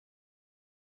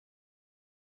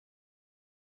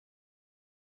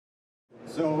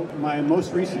So my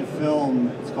most recent film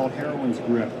is called Heroin's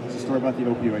Grip. It's a story about the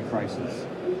opioid crisis.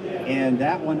 And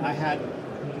that one, I had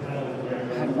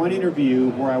one interview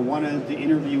where I wanted the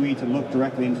interviewee to look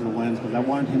directly into the lens because I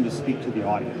wanted him to speak to the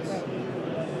audience.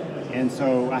 And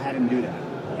so I had him do that.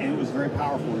 And it was very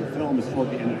powerful. The film is toward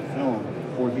the end of the film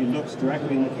where he looks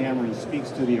directly in the camera and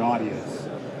speaks to the audience.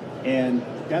 And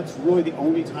that's really the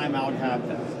only time I would have,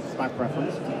 that's my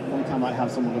preference, the only time I'd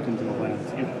have someone look into the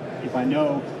lens. If I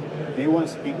know they want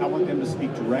to speak, I want them to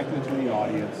speak directly to the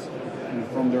audience and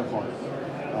from their heart.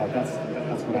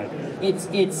 That's what I do.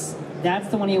 That's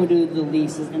the one you would do the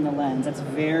least is in the lens. It's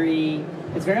very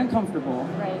uncomfortable.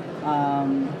 Right.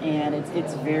 And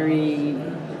it's very,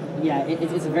 yeah,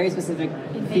 it's a very specific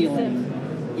feeling.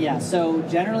 Yeah, so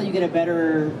generally you get a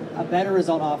better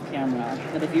result off camera.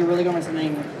 But if you're really going for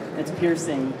something that's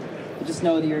piercing, just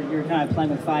know that you're kind of playing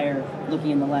with fire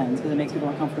looking in the lens because it makes people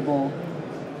uncomfortable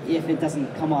if it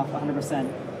doesn't come off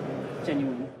 100%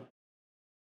 genuine.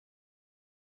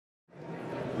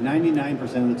 99%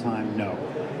 of the time, no.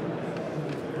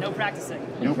 No practicing.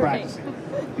 No practicing.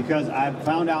 Because I've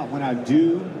found out when I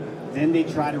do, then they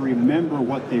try to remember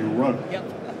what they wrote.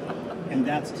 Yep. And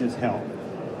that's just hell.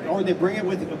 Or they bring it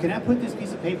with, can I put this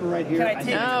piece of paper right here? Can I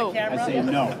take it to the camera? I say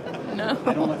no. No.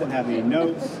 I don't let them have any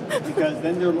notes because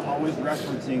then they're always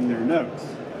referencing their notes.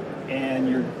 And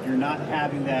you're not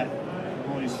having that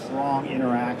really strong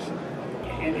interaction.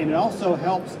 And it also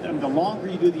helps them, the longer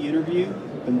you do the interview,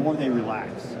 the more they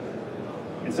relax.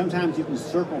 And sometimes you can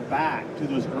circle back to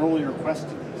those earlier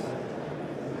questions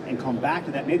and come back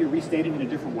to that, maybe restate it in a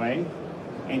different way,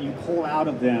 and you pull out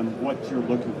of them what you're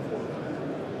looking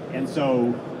for. And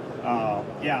so,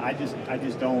 yeah, I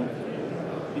just don't,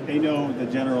 they know the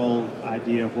general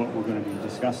idea of what we're going to be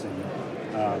discussing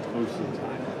most of the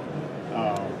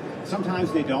time.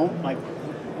 Sometimes they don't, like,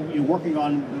 working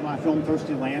on my film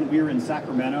Thirsty Land, we were in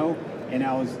Sacramento, and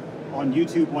I was on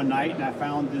YouTube one night, and I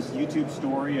found this YouTube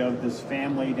story of this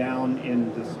family down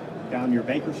near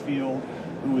Bakersfield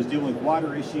who was dealing with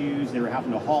water issues. They were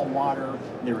having to haul water.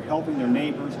 They were helping their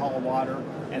neighbors haul water.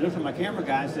 And I looked at my camera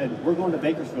guy and said, "We're going to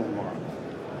Bakersfield tomorrow."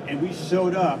 And we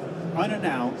showed up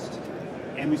unannounced,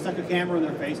 and we stuck a camera in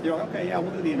their face. They're like, "Okay, yeah,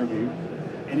 we'll do the interview."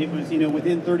 And it was,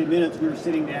 within 30 minutes, we were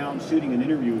sitting down shooting an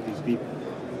interview with these people,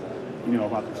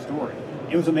 about their story.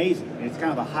 It was amazing. It's kind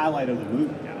of the highlight of the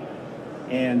movie now.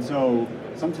 And so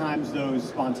sometimes those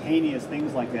spontaneous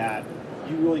things like that,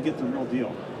 you really get the real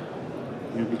deal,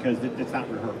 because it's not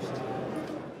rehearsed.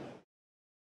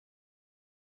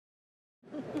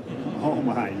 Oh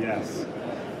my, yes.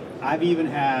 I've even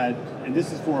had, and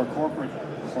this is for a corporate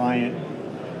client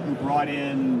who brought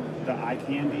in the eye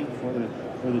candy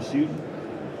for the shoot,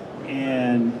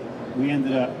 and we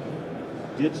ended up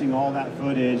ditching all that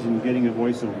footage and getting a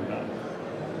voiceover done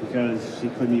because she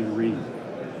couldn't even read,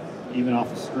 even off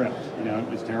the script. It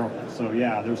was terrible. So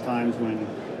yeah, there's times when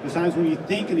you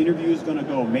think an interview is going to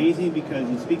go amazing because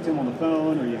you speak to them on the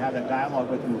phone or you have that dialogue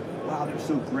with them. Wow, they're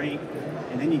so great,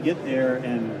 and then you get there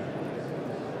and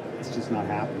it's just not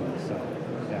happening. So.